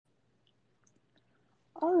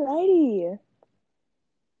Alrighty,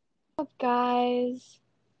 Up, guys?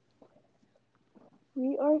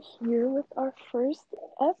 we are here with our first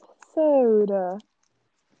episode.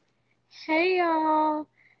 Hey, y'all.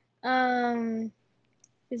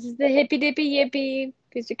 This is the Hippy Dippy Yippy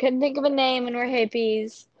because we couldn't think of a name and we're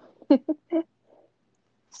hippies.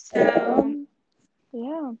 So, Um,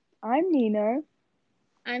 yeah, I'm Nina,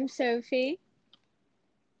 I'm Sophie.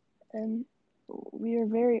 and we are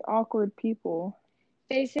very awkward people.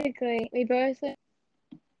 Basically, we both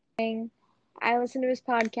I listen to his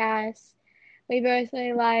podcast. We both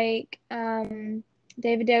really like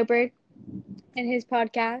David Dobrik and his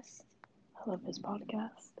podcast. I love his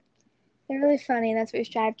podcast. They're really funny. That's what we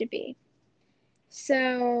strive to be.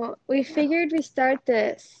 So, we figured we start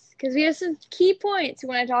this because we have some key points we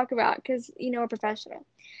want to talk about because, we're professional.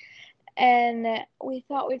 And we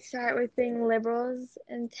thought we'd start with being liberals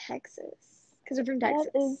in Texas because we're from That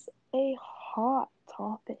Texas. is a hot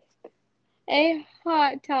topic. A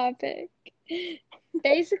hot topic.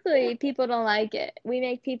 Basically, people don't like it. We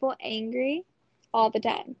make people angry all the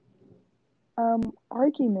time.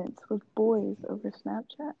 Arguments with boys over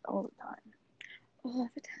Snapchat all the time. All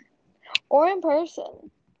the time. Or in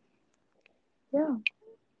person. Yeah.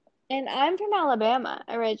 And I'm from Alabama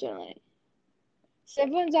originally. So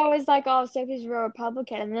everyone's always like, oh, Sophie's a real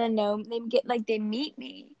Republican. And then no, they meet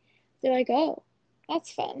me. They're like, oh,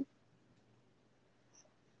 that's fun.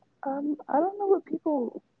 I don't know what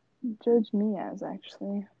people judge me as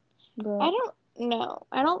actually, but I don't know.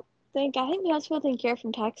 I think most people think you're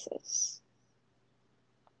from Texas.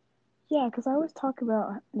 yeah, because I always talk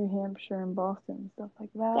about New Hampshire and Boston and stuff like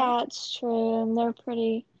that. That's true, and they're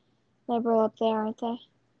pretty liberal up there, aren't they?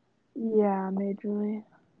 Yeah, majorly.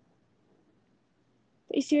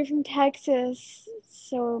 But you see, you're from Texas,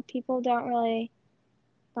 so people don't really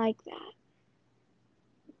like that.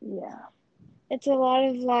 Yeah. It's a lot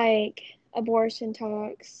of like abortion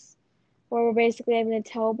talks, where we're basically having to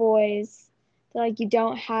tell boys that like you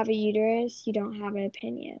don't have a uterus, you don't have an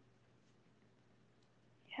opinion.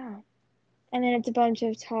 Yeah. And then it's a bunch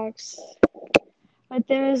of talks with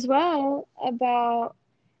them as well about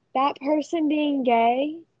that person being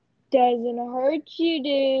gay doesn't hurt you,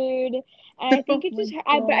 dude. And I think Oh it my just,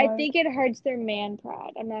 but I god. think it hurts their man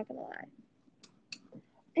pride. I'm not gonna lie.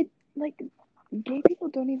 It like gay people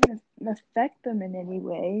don't even affect them in any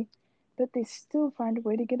way, but they still find a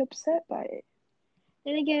way to get upset by it.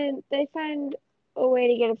 Then again, they find a way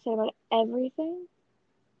to get upset about everything.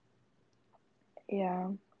 Yeah.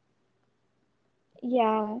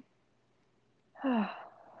 Yeah, Kids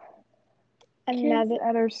another,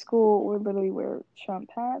 at our school would literally wear Trump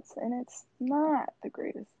hats, and it's not the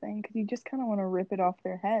greatest thing because you just kind of want to rip it off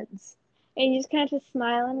their heads. and you just kind of have to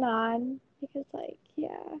smile and nod because, like, yeah,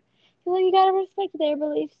 feel like you gotta respect their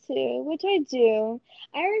beliefs too, which I do.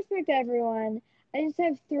 I respect everyone. I just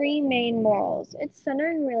have three main morals. It's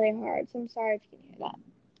thundering really hard, so I'm sorry if you can hear that.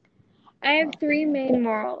 I have three Yeah. main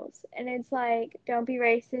morals, and it's like don't be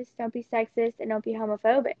racist, don't be sexist, and don't be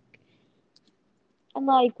homophobic. And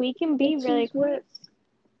like we can be Which really is what close.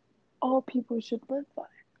 all people should live by.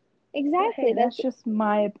 But Exactly. hey, That's that's just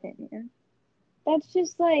my opinion. that's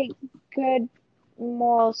just like good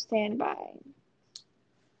moral standby.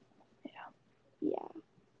 Yeah. Yeah.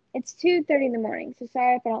 It's 2:30 in the morning, so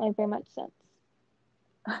sorry if I don't make very much sense.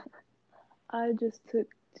 I just took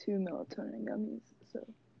 2 melatonin gummies, so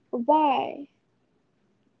But why?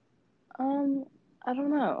 um, I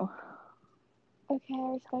don't know. Okay,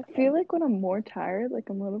 I respect I that. feel like when I'm more tired, like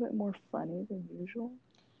I'm a little bit more funny than usual.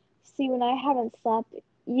 See, when I haven't slept,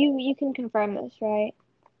 you can confirm this, right?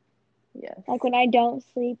 Yes. Like when I don't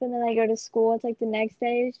sleep and then I go to school, it's like the next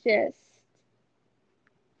day is just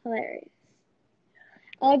hilarious.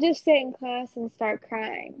 I'll just sit in class and start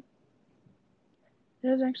crying.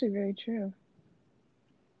 That is actually very true.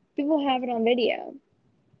 People have it on video.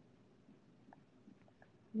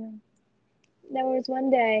 Yeah. There was one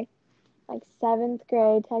day, like seventh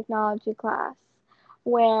grade technology class,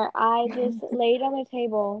 where I just laid on the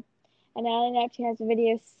table, and Allie Neptune has a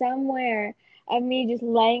video somewhere of me just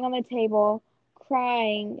laying on the table,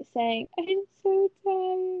 crying, saying, I'm so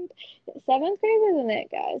tired. Seventh grade wasn't it,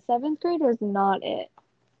 guys. Seventh grade was not it.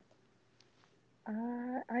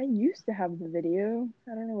 I used to have the video.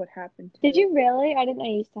 I don't know what happened to Did it. you really? I didn't know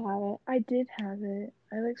you used to have it. I did have it.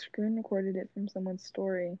 I like screen recorded it from someone's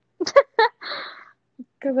story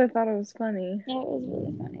because I thought it was funny. It was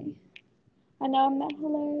really funny. I know I'm not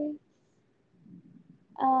hilarious.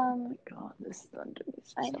 Um, God, this thunder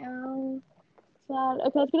needs to I stop. know. It's loud.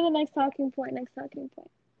 Okay, let's go to the next talking point. Next talking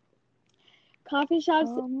point. Coffee shops.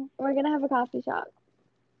 Um. We're gonna have a coffee shop,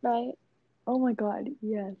 right? Oh my God.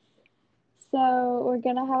 Yes. So we're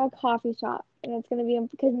gonna have a coffee shop, and it's gonna be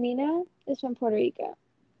because Nina is from Puerto Rico,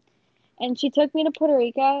 and she took me to Puerto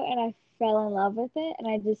Rico, and I fell in love with it, and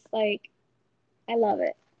I just like I love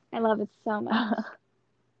it. I love it so much.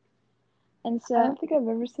 And I so, don't think I've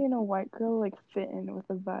ever seen a white girl like fit in with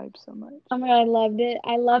a vibe so much. oh my God, I loved it.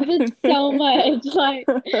 I loved it so much. Like,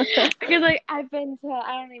 because like I've been to,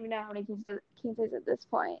 I don't even know how many quinces at this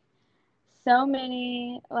point. So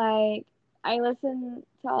many. Like, I listen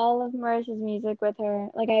to all of Marisha's music with her.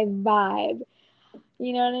 Like, I vibe.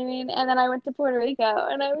 You know what I mean? And then I went to Puerto Rico,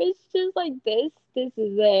 and I was just like, this is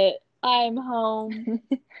it. I'm home.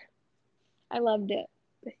 I loved it.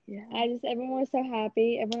 Yeah. Everyone was so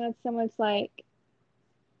happy. Everyone had so much like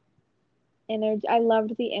energy. I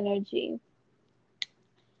loved the energy.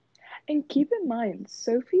 And keep in mind,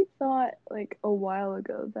 Sophie thought like a while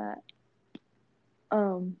ago that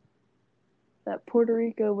Puerto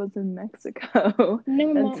Rico was in Mexico.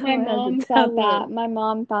 No, my mom thought that. My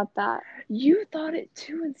mom thought that. You thought it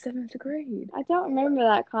too in 7th grade. I don't remember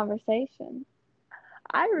that conversation.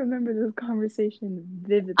 I remember this conversation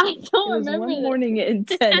vividly. I don't remember. It was one morning in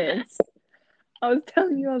tennis. I was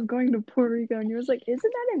telling you I was going to Puerto Rico, and you was like, "Isn't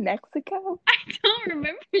that in Mexico?" I don't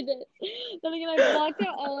remember this. Then again, I blocked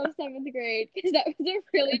out all of 7th grade because that was a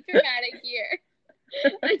really traumatic year.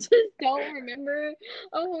 I just don't remember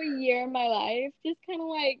a whole year of my life. Just kind of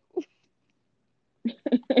like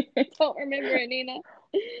don't remember it, Nina.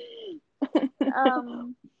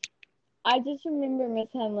 I just remember Miss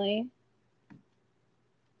Henley,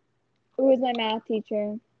 who was my math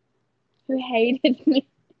teacher, who hated me.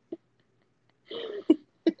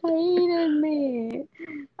 Hated me.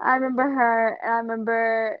 I remember her, and I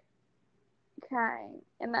remember crying,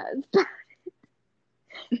 and that was about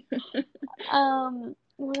it.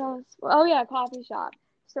 What else? Oh yeah, coffee shop.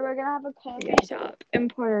 So we're gonna have a coffee shop in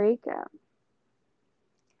Puerto Rico.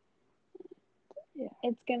 Yeah.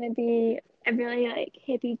 It's gonna be a really like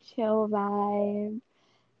hippie chill vibe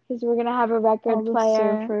because we're gonna have a record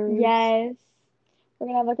player. Yes. We're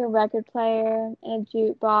gonna have like a record player and a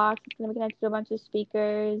jukebox. It's gonna be connected to a bunch of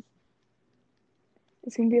speakers.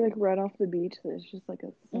 It's gonna be like right off the beach. So it's just like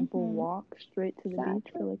a simple walk straight to the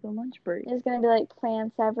beach for like a lunch break. There's gonna be like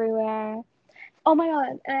plants everywhere. Oh my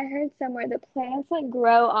God! And I heard somewhere that plants like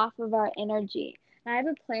grow off of our energy. And I have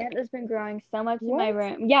a plant that's been growing so much in my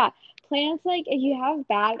room. Yeah, plants like if you have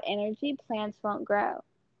bad energy, plants won't grow.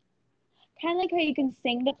 Kind of like how you can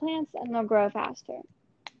sing to plants and they'll grow faster.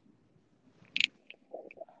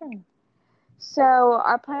 So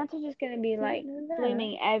our plants are just gonna be like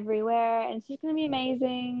blooming everywhere, and it's just gonna be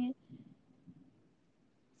amazing.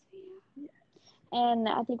 And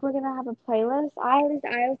I think we're gonna have a playlist. I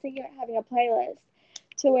was thinking about having a playlist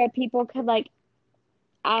to where people could like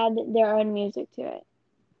add their own music to it.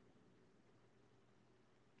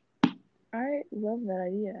 I love that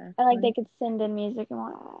idea. And like they could send in music and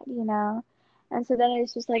want to add, you know. And so then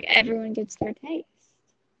it's just like everyone gets their taste.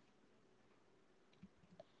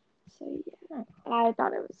 So yeah, I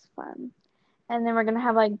thought it was fun. And then we're gonna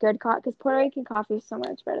have like good coffee because Puerto Rican coffee is so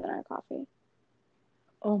much better than our coffee.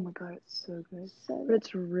 Oh my God, it's so good. So but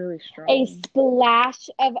it's really strong. A splash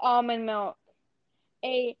of almond milk.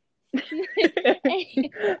 Why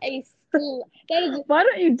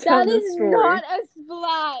don't you tell this story? That is not a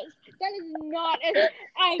splash. That is not a.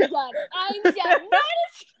 I'm done. Not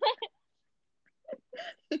a splash.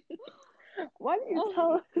 Why don't you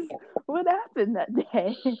tell us what happened that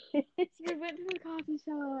day? We went to the coffee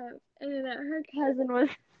shop, and her cousin was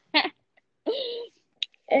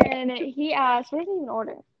and he asked, what did he even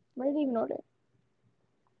order?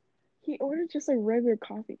 He ordered just like regular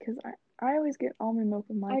coffee because I always get almond milk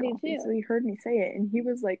in my coffee. So he heard me say it, and he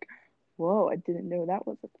was like, whoa, I didn't know that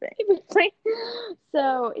was a thing.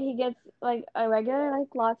 So he gets like a regular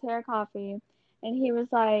like latte or coffee, and he was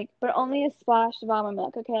like, but only a splash of almond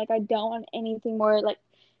milk, okay? Like I don't want anything more, like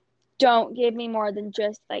don't give me more than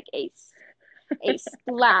just like a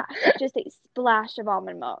splash, just a splash of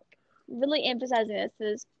almond milk. Really emphasizing this to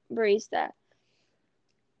this barista.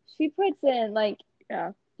 She puts in like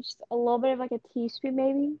just a little bit of like a teaspoon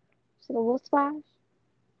maybe, just like a little splash.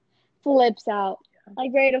 Flips out.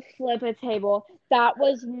 Like ready to flip a table. That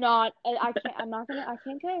was not. I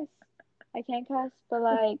can't cuss. But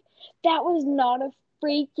like, that was not a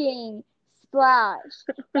freaking splash.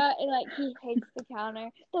 And like, he hits the counter.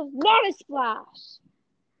 That was not a splash.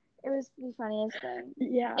 It was the funniest thing.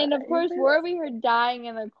 Yeah. And of course, we're over here dying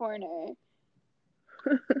in the corner,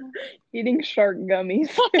 eating shark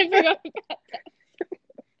gummies. I forgot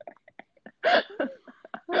about that.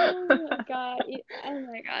 Oh my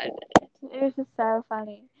god! It was just so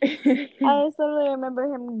funny. I just literally remember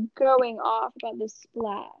him going off about the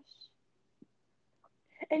splash.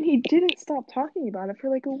 And he didn't stop talking about it for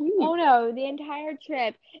like a week. Oh no, the entire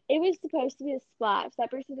trip. It was supposed to be a splash. That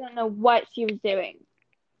person didn't know what she was doing.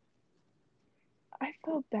 I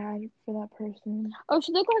felt bad for that person. Oh,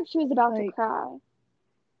 she looked like she was about to Like, cry.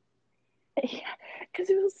 yeah, because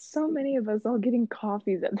it was so many of us all getting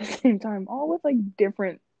coffees at the same time, all with like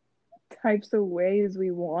different types of ways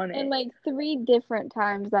we want And it. like 3 different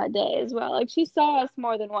times that day as well. Like she saw us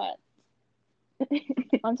more than once.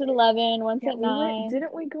 Once at 11, once Yeah, at we 9.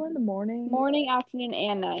 didn't we go in the morning? Morning, afternoon,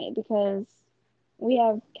 and night because we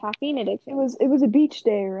have caffeine addiction. It was a beach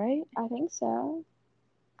day, right? I think so.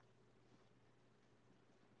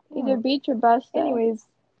 Oh. Either beach or bus day. Anyways,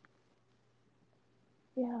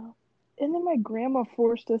 yeah. And then my grandma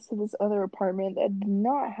forced us to this other apartment that did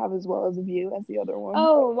not have as well as a view as the other one.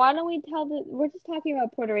 Oh, why don't we tell we're just talking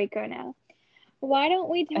about Puerto Rico now. Why don't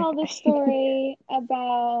we tell the story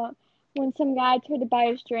about when some guy tried to buy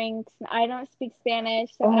us drinks and I don't speak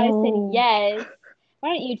Spanish, so I said yes. Why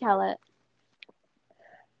don't you tell it?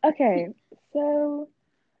 Okay, so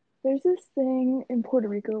there's this thing in Puerto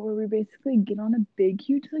Rico where we basically get on a big,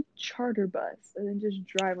 huge like charter bus and then just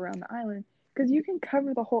drive around the island because you can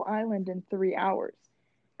cover the whole island in 3 hours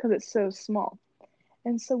because it's so small.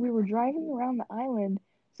 And so we were driving around the island,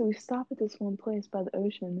 so we stop at this one place by the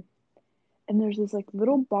ocean, and there's this like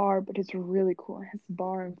little bar, but it's really cool. It has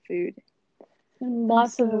bar and food. And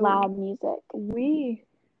lots of so loud music.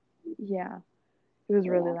 Yeah, it was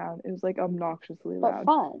really loud. It was like obnoxiously loud.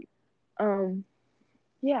 But fun.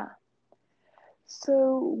 Yeah.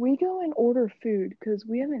 So we go and order food because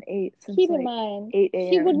we haven't ate since Keep in like mind, 8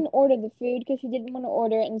 a.m. she wouldn't order the food because she didn't want to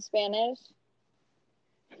order it in Spanish.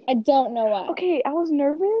 I don't know why. Okay, I was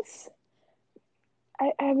nervous.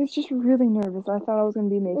 I was just really nervous. I thought I was gonna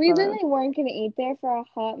be made We fun really of. weren't going to eat there for a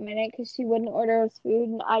hot minute because she wouldn't order us food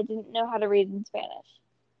and I didn't know how to read in Spanish.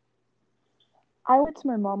 I went to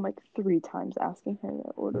my mom like 3 times asking her to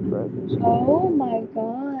order burgers. Oh my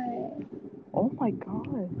god. Oh my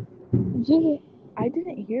god. Did you hear? I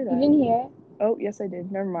didn't hear that. You didn't hear it? Oh, yes I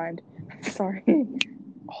did. Never mind. Sorry.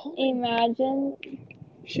 Imagine.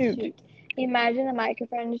 Shoot. Imagine the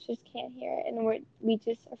microphone just can't hear it and we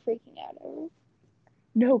just are freaking out over it.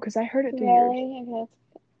 No, because I heard it through yours. Really?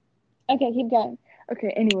 Okay, keep going. Okay,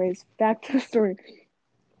 anyways, back to the story.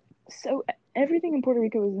 So everything in Puerto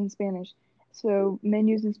Rico is in Spanish. So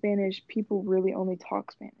menus in Spanish, people really only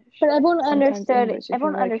talk Spanish. But everyone understood English,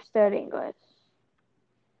 everyone understood English.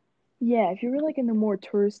 Yeah, if you were like in the more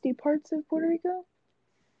touristy parts of Puerto Rico.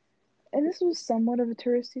 And this was somewhat of a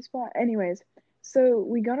touristy spot. Anyways, so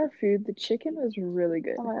we got our food. The chicken was really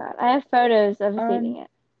good. Oh my god. I have photos of us eating it.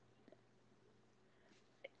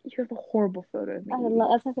 You have a horrible photo of me.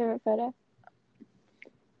 That's my favorite photo.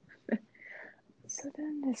 So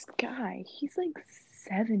then this guy, he's like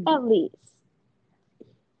 70. At least.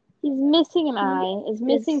 He's missing an eye. He's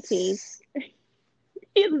missing teeth.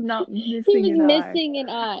 He was not missing He was an missing an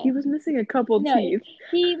eye. He was missing a couple teeth.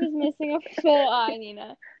 He was missing a full eye,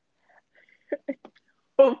 Nina.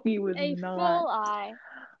 Oh, he was a not. Full eye.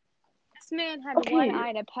 This man had one eye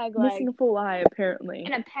and a peg leg. Missing a full eye, apparently.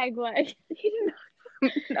 And a peg leg. He did not.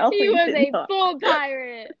 No, he was a full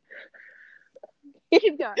pirate.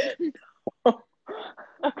 Keep going.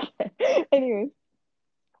 Okay. Anyways.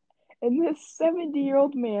 And this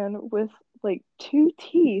 70-year-old man with like 2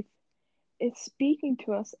 teeth is speaking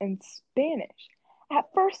to us in Spanish.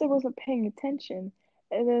 At first I wasn't paying attention.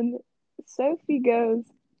 And then Sophie goes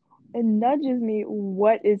and nudges me,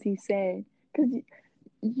 what is he saying? Because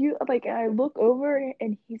you like, I look over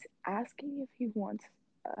and he's asking if he wants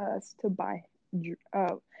us to buy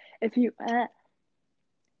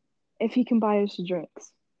if he can buy us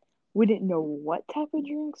drinks. We didn't know what type of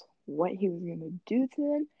drinks, what he was gonna do to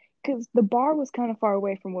them, because the bar was kind of far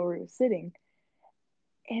away from where we were sitting.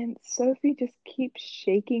 And Sophie just keeps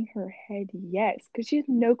shaking her head yes, because she has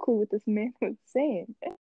no clue what this man was saying.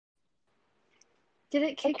 Did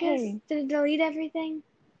it kick us? Did it delete everything?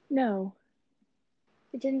 No.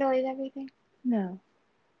 It didn't delete everything? No.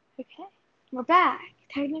 Okay. We're back.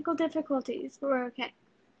 Technical difficulties, but we're okay.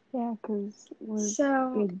 Yeah, because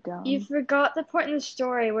we're dumb. You forgot the part in the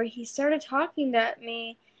story where he started talking to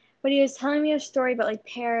me, but he was telling me a story about like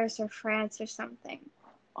Paris or France or something.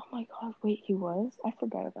 Oh my god, wait, he was? I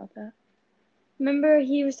forgot about that. Remember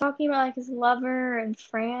he was talking about like his lover in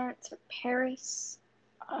France or Paris?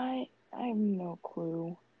 I have no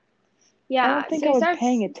clue. Yeah. I don't think I was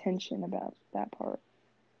paying attention about that part.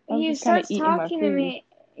 He starts talking to me.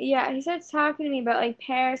 Yeah, he starts talking to me about like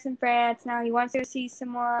Paris and France and how he wants to go see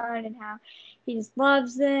someone and how he just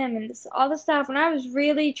loves them and all the stuff. And I was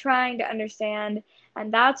really trying to understand,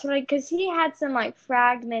 and that's what because he had some like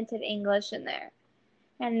fragmented English in there,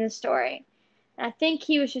 in the story. And I think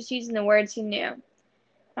he was just using the words he knew.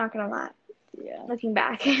 Not gonna lie, Yeah. looking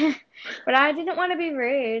back. But I didn't want to be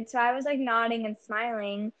rude, so I was like nodding and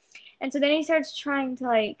smiling. And so then he starts trying to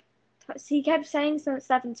like, he kept saying some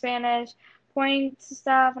stuff in Spanish, pointing to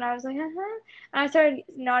stuff, and I was like, uh-huh. And I started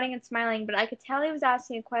nodding and smiling, but I could tell he was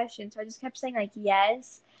asking a question, so I just kept saying like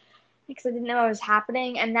yes, because I didn't know what was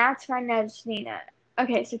happening, and that's when I nudged Nina.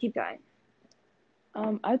 Okay, so keep going.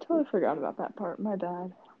 I totally forgot about that part. My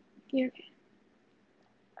bad. You're okay.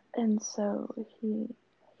 And so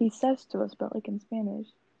he says to us, but like in Spanish,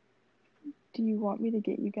 "Do you want me to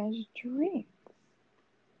get you guys drinks?"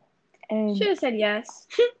 And Should have said yes.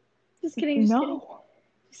 Just kidding, just kidding. no,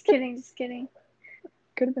 Just kidding, just kidding.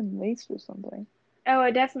 could have been laced or something. Oh,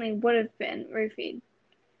 it definitely would have been roofied.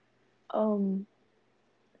 Um,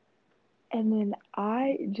 and then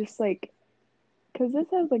I just like, cause this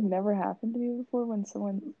has like never happened to me before when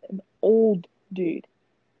an old dude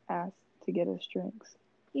asked to get us drinks.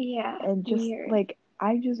 Yeah, And just weird. like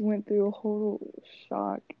I just went through a whole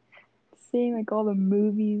shock seeing like all the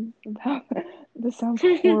movies about this sounds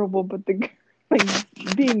horrible, but the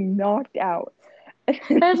like being knocked out.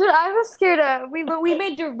 That's what I was scared of. We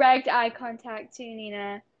made direct eye contact too,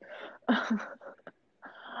 Nina.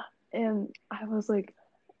 And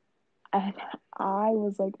and I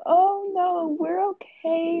was like, oh no, we're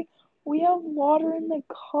okay. We have water in the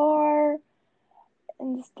car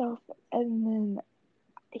and stuff. And then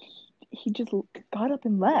he just got up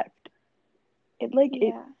and left. It like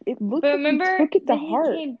Yeah. it looked But like he remember, took it to then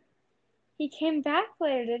heart. he came back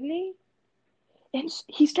later, didn't he? And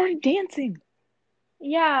he started dancing.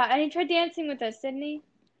 Yeah, and he tried dancing with us, didn't he?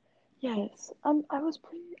 Yes, I'm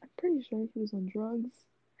pretty sure he was on drugs.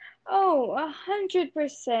 Oh,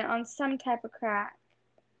 100% on some type of crack.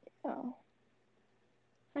 Yeah,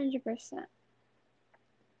 100%.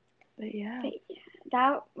 but yeah. But yeah,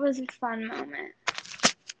 that was a fun moment.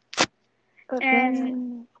 But And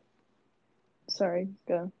then, sorry,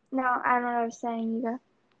 go. no, I don't know what I was saying. You go.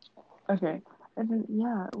 Okay, and then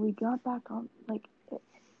yeah, we got back on like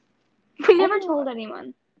We never everyone. told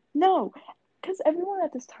anyone. No, because everyone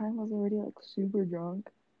at this time was already like super drunk.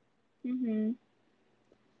 Mhm.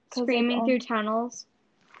 Cause like Screaming through on, tunnels.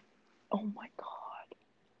 oh my god,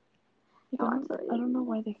 No, I feel I don't know you.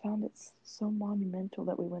 why they found it so monumental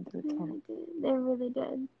that we went through a They tunnel. really did. They really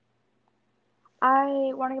did. I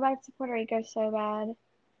want to go back to Puerto Rico so bad.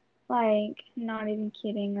 Like, not even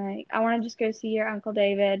kidding. Like, I want to just go see your Uncle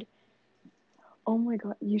David Oh my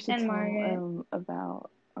god, you should and tell Margaret. about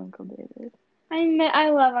Uncle David. I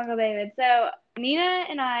love Uncle David. So Nina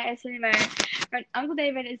and I are sitting there. Uncle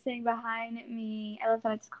David is sitting behind me. I love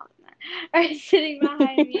that I just called him that. Are sitting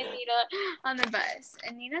behind me and Nina on the bus,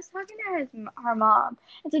 and Nina's talking to her mom.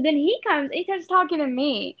 And so then he comes, and he starts talking to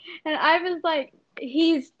me, and I was like,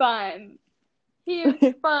 he's fun. He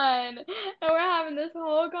is fun. And we're having this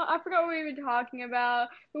whole I forgot what we were talking about,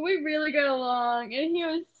 but we really got along. And he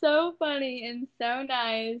was so funny and so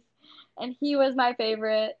nice. And he was my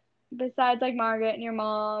favorite, besides like Margaret and your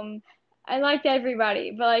mom. I liked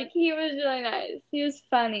everybody, but like he was really nice. He was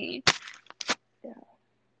funny. Yeah,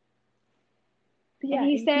 And yeah,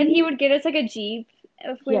 he said he would get us like a Jeep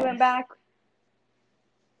if we went yes. back,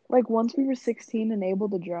 Like once we were 16 and able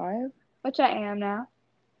to drive, which I am now.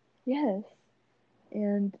 yes.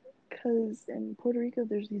 And because in Puerto Rico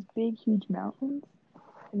there's these big huge mountains,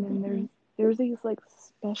 and then Hmm. there's these like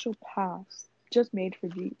special paths just made for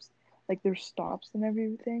Jeeps. Like there's stops and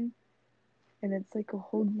everything, and it's like a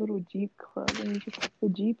whole little Jeep club, and you just take the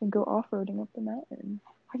Jeep and go off-roading up the mountain.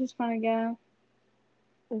 I just want to go.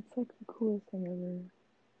 It's like the coolest thing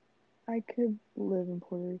ever. I could live in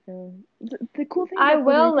Puerto Rico. The cool thing I about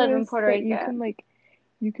Puerto will live Rico in is Puerto that you Rico. can like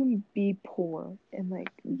you can be poor and like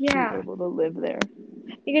be Yeah. able to live there.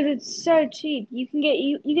 Because it's so cheap. You can get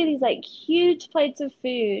you get these like huge plates of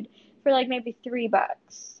food for like maybe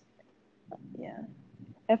 $3. Yeah.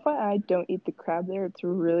 FYI, don't eat the crab there. It's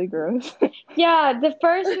really gross. Yeah, the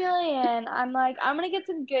first meal in, I'm like, I'm gonna get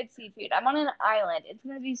some good seafood. I'm on an island. It's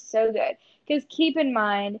gonna be so good. Because keep in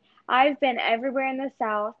mind, I've been everywhere in the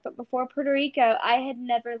South, but before Puerto Rico, I had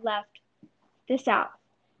never left the South.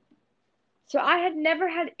 So I had never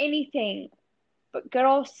had anything but good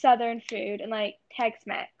old Southern food and like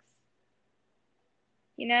Tex-Mex.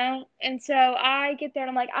 And so I get there and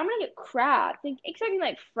I'm like, I'm gonna get crab, expecting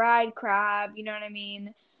like fried crab, you know what I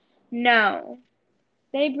mean? No,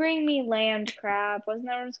 they bring me land crab. Wasn't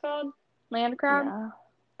that what it's called? Land crab. Yeah.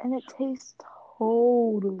 And it tastes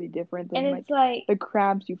totally different And than it's like like, the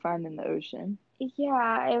crabs you find in the ocean.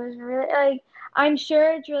 yeah, it was really like, I'm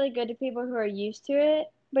sure it's really good to people who are used to it,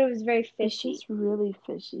 but it was very It's fishy. just really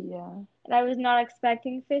fishy, yeah. And I was not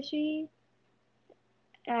expecting fishy,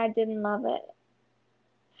 and I didn't love it.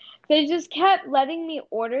 They just kept letting me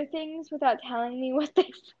order things without telling me what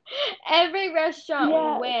they. Every restaurant we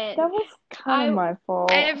Yeah, went, that was kind of I my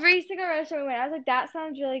fault. every single restaurant we went, I was like, "That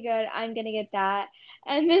sounds really good. I'm gonna get that."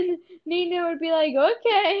 And then Nina would be like,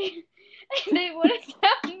 "Okay," and they wouldn't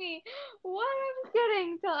tell me what I was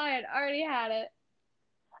getting until I had already had it.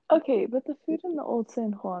 Okay, but the food in the old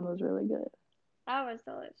San Juan was really good. That was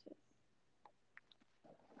delicious.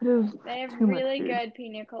 But it was They have too much really food. good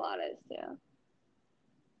pina coladas too.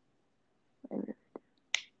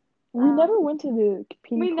 We never Um, went to the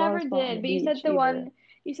pina we colada never spot on did, the but you said beach either.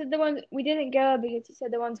 you said the ones we didn't go because you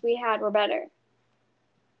said the ones we had were better.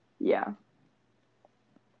 Yeah,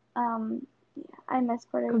 Yeah, I miss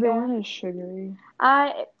Puerto because they Rico. weren't as sugary.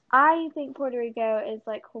 I think Puerto Rico is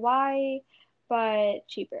like Hawaii, but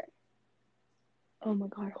cheaper. Oh my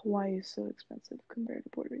God, Hawaii is so expensive compared to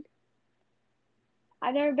Puerto Rico.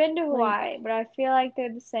 I've never been to Like, Hawaii, but I feel like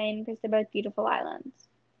they're the same because they're both beautiful islands.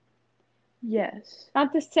 yes,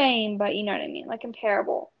 Not the same, but you know what I mean, like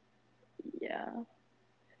comparable. yeah.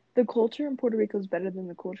 The culture in Puerto Rico is better than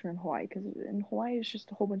the culture in Hawaii because in Hawaii it's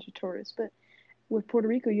just a whole bunch of tourists. But with Puerto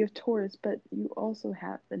Rico, you have tourists, but you also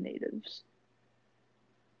have the natives,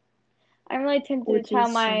 I'm really tempted to which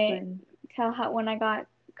is something. tell how when I got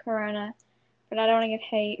Corona, but I don't want to get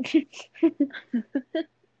hate.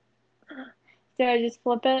 So I just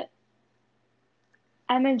flip it.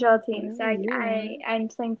 I'm in drill team, so Whatever you want. I'm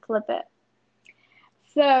saying flip it.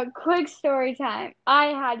 So quick story time. I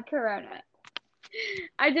had Corona.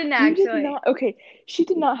 I didn't You did actually. not. Okay, she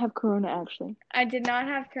did not have corona actually. I did not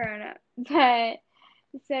have Corona, but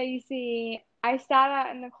so you see, I sat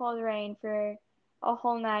out in the cold rain for a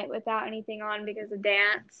whole night without anything on because of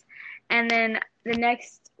dance. And then the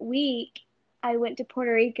next week, I went to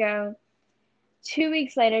Puerto Rico 2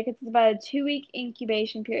 weeks later because it's about a 2 week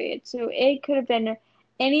incubation period. So it could have been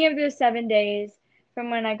any of those 7 days from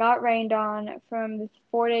when I got rained on, from the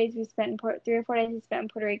 4 days we spent in 3 or 4 days we spent in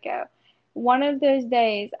Puerto Rico. One of those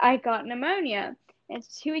days, I got pneumonia.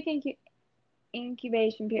 It's a 2 week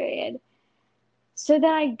incubation period. So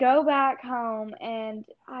then I go back home and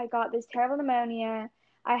I got this terrible pneumonia.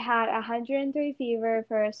 I had 103 fever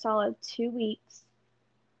for a solid 2 weeks,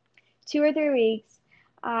 2 or 3 weeks.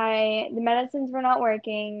 The medicines were not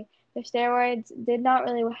working. The steroids did not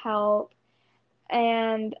really help.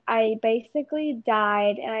 And I basically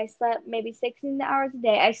died and I slept maybe 16 hours a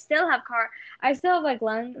day. I still have like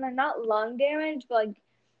not lung damage, but like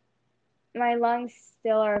my lungs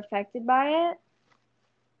still are affected by it.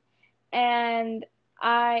 And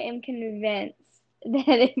I am convinced that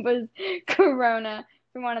it was Corona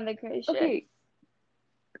from one of the cruise ships. Okay,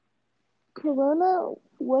 corona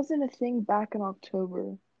wasn't a thing back in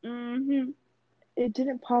October. Hmm. It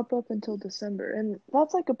didn't pop up until December, and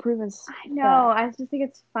that's like a proven I know. fact. I just think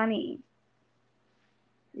it's funny.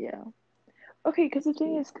 Yeah. Okay, because the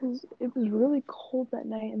thing is, because it was really cold that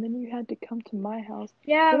night, and then you had to come to my house.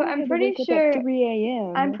 Yeah, Then but we had to wake up at 3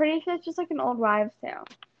 I'm a.m. pretty sure it's just like an old wives' tale.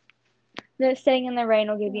 That staying in the rain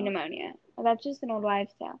will give you Yeah. pneumonia. That's just an old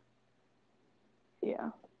wives' tale.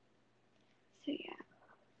 Yeah. So yeah.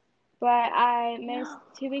 But I missed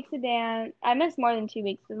Yeah. 2 weeks of dance. I missed more than 2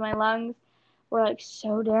 weeks because my lungs were like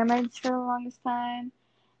so damaged for the longest time.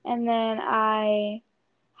 And then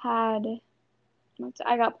had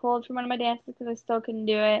I got pulled from one of my dances because I still couldn't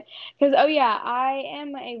do it. Because, oh yeah, I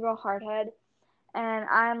am a real hardhead. And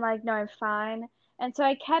I'm like, no, I'm fine. And so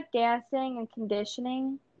I kept dancing and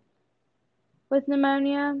conditioning with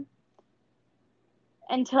pneumonia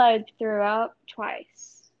until I threw up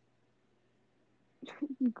twice.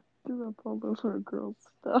 You threw up all over a girl's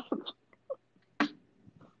stuff.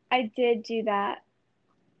 I did do that.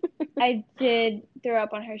 I did throw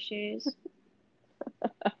up on her shoes.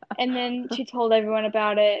 And then she told everyone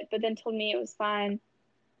about it, but then told me it was fine.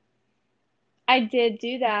 I did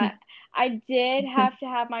do that. I did have to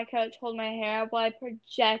have my coach hold my hair while I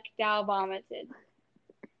projectile vomited.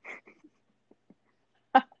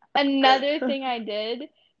 Another thing I did,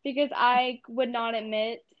 because I would not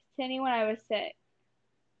admit to anyone I was sick,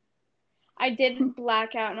 I did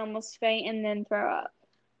black out and almost faint and then throw up.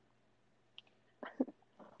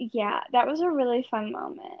 Yeah, that was a really fun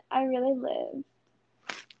moment. I really lived.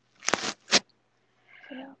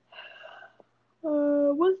 Yeah.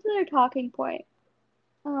 What's their talking point?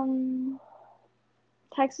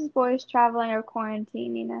 Texas boys traveling or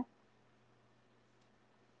quarantine, you know?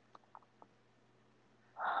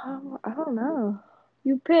 I don't know.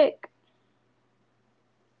 You pick.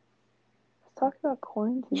 Let's talk about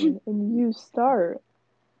quarantine, and you start.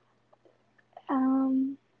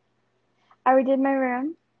 I redid my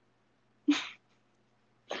room.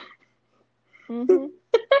 Mm-hmm.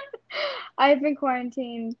 I've been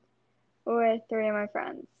quarantined with 3 of my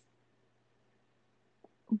friends.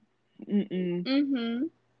 Mm-mm. Mm-hmm.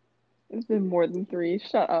 It's been more than 3.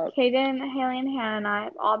 Shut up. Kaden, Haley, and Hannah and I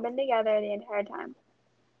have all been together the entire time.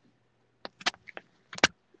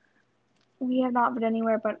 We have not been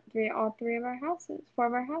anywhere but all 3 of our houses, 4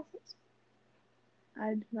 of our houses.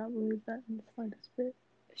 I do not believe that in the slightest bit.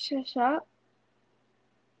 Shush up.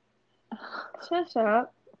 Shush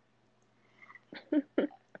up.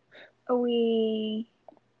 We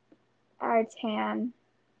are tan.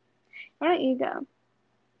 Why don't you go?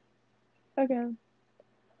 Okay.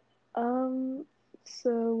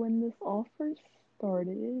 So when this all first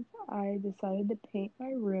started, I decided to paint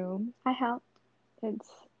my room. I helped.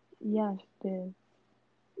 Yes, it is.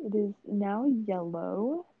 It is now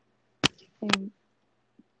yellow and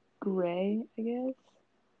gray, I guess.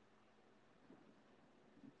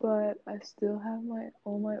 But I still have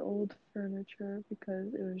all my old furniture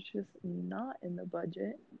because it was just not in the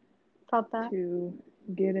budget Felt that. to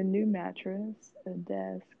get a new mattress, a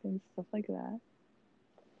desk, and stuff like that.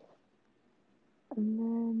 And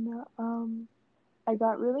then I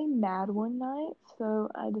got really mad one night, so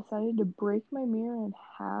I decided to break my mirror in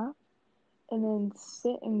half and then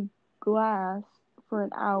sit in glass for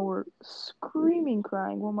an hour screaming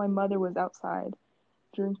crying while my mother was outside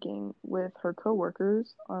drinking with her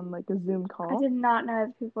coworkers on like a Zoom I call. did not know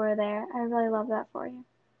that people were there. I really love that for you.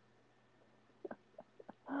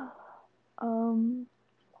 Um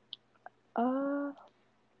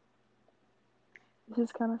this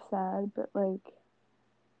is kind of sad, but like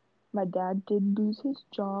my dad did lose his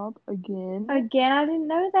job again Again, I didn't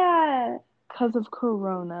know that. because of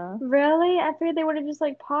corona. Really? I figured they would have just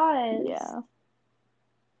like paused. Yeah.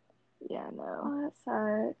 Yeah, no. Oh, that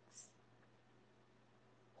sucks.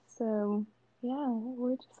 So, yeah,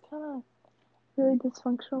 we're just kind of really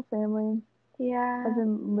dysfunctional family. Yeah. I've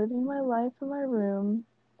been living my life in my room.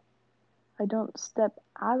 I don't step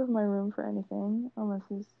out of my room for anything unless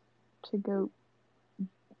it's to go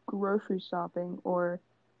grocery shopping or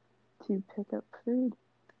to pick up food.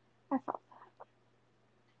 I felt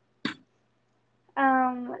that.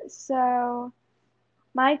 So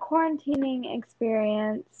my quarantining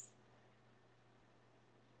experience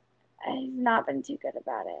has not been too good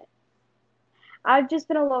about it. I've just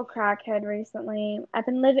been a little crackhead recently. I've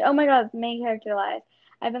been living, oh my God, main character life.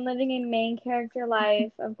 I've been living a main character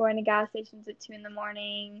life of going to gas stations at 2 in the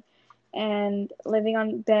morning and living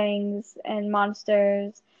on bangs and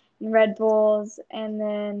monsters and Red Bulls and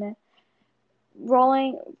then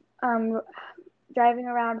rolling, driving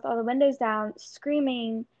around with all the windows down,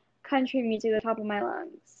 screaming country music at the top of my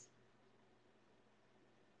lungs.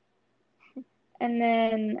 And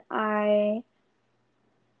then I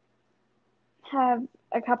have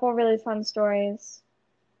a couple really fun stories.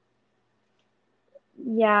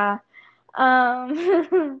 Yeah. I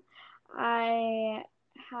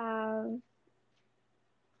have,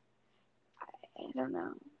 I don't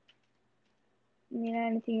know. Nina,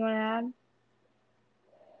 anything you want to add?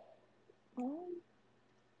 Um,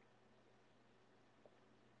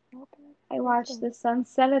 I watched the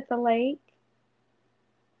sunset at the lake.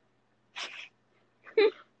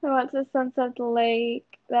 I watched the sunset at the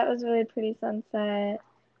lake. That was a really pretty sunset.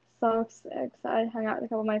 So excited. I hung out with a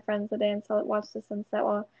couple of my friends today and watched the sunset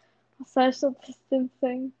while social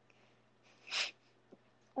distancing.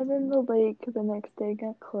 And then the lake the next day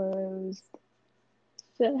got closed.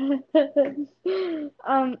 It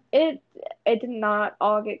did not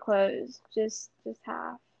all get closed. Just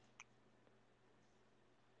half.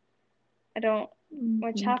 I don't.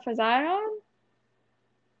 Which half was I on?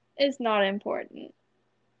 It's not important.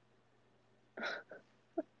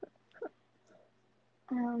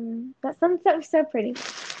 That sunset was so pretty.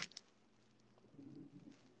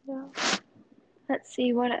 Yeah. Let's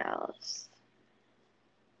see what else.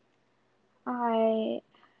 I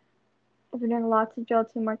have been doing lots of drill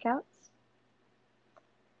team workouts.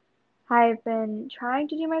 I've been trying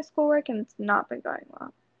to do my schoolwork and it's not been going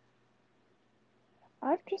well.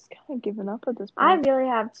 I've just kind of given up at this I point. really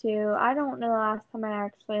have too. I don't know the last time I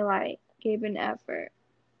actually gave an effort.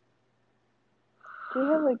 We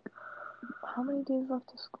have like how many days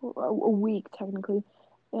left of school? A week technically,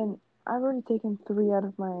 and I've already taken 3 out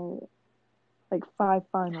of my like 5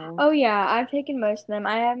 finals. Oh yeah, I've taken most of them.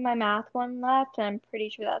 I have my math one left and I'm pretty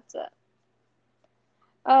sure that's it.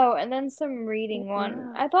 Oh, and then some reading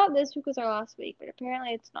one. Yeah. I thought this week was our last week, but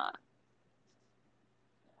apparently it's not.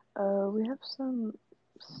 We have some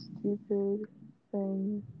stupid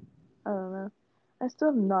thing. I don't know. I still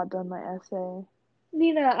have not done my essay.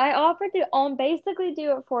 Nina, I offered to basically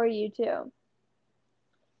do it for you too.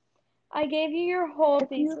 I gave you your whole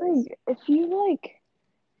thesis. If you like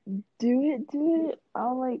do it,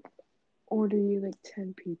 I'll like order you like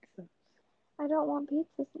 10 pizzas. I don't want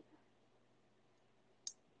pizzas.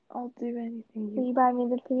 I'll do anything Will you you buy me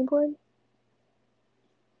the penny board?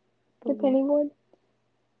 The want. penny board?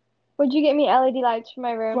 Would you get me LED lights for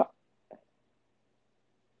my room? Well,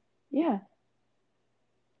 yeah,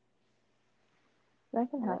 that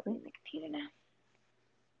can I'm happen. opening the computer now.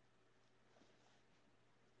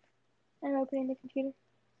 I'm opening the computer.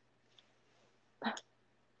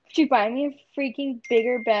 Could you buy me a freaking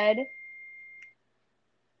bigger bed?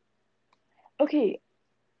 Okay,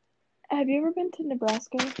 have you ever been to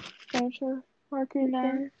Nebraska Furniture Market No.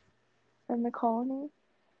 there in the colony?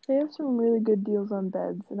 They have some really good deals on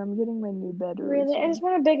beds, and I'm getting my new bed really Really? I soon. just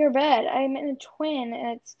want a bigger bed. I'm in a twin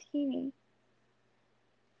and it's teeny.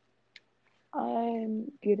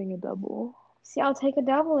 I'm getting a double. See, I'll take a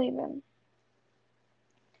double even.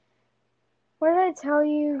 What did I tell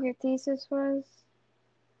you your thesis was?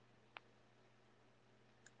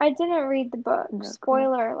 I didn't read the book. No,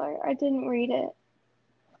 Spoiler alert. I didn't read it.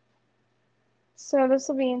 So this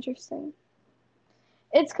will be interesting.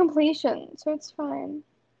 It's completion, so it's fine.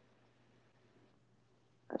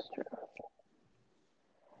 that's true.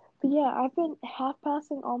 But yeah, I've been half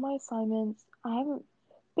passing all my assignments. I haven't,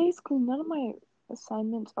 basically, none of my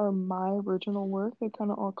assignments are my original work. They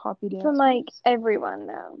kind of all copied From like answers. everyone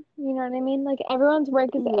though. You know what I mean? Like everyone's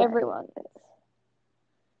work is Yeah. everyone's.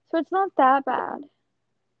 So it's not that bad.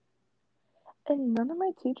 And none of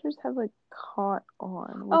my teachers have like caught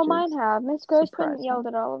on, Oh, which mine is have. Miss Grossman surprising. yelled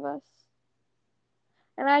at all of us.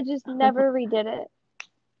 And I just never redid it.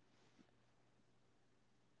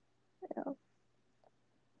 Yeah.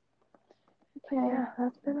 Okay. Yeah,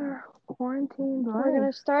 that's been our quarantine life. We're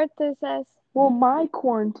gonna start this as Well, my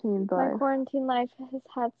quarantine my life. quarantine life has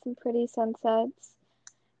had some pretty sunsets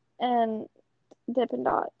and Dippin'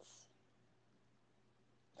 Dots.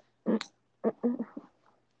 Do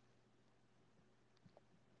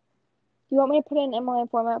you want me to put it in MLA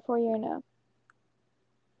format for you or no?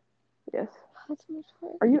 Yes. That's so much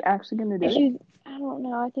work. Are you actually gonna do it? I don't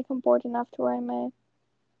know. I think I'm bored enough to where I may.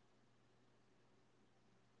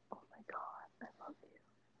 Oh my god, I love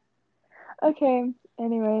you. Okay,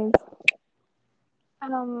 anyways.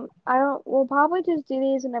 We'll probably just do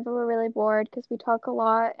these whenever we're really bored because we talk a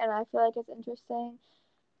lot and I feel like it's interesting.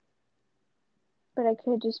 But it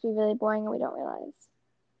could just be really boring and we don't realize.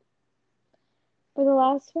 For the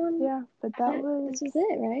last one, Yeah, but this was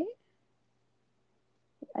it, right?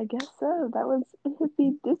 I guess so. That was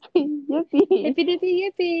hippy dippy yippee. Yippee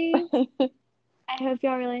dippy yippee! I hope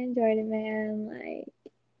y'all really enjoyed it, man. Like,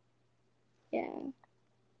 yeah.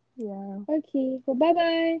 Yeah. Okay. Well, bye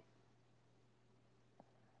bye.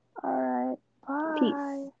 Alright. Peace.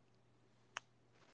 Bye.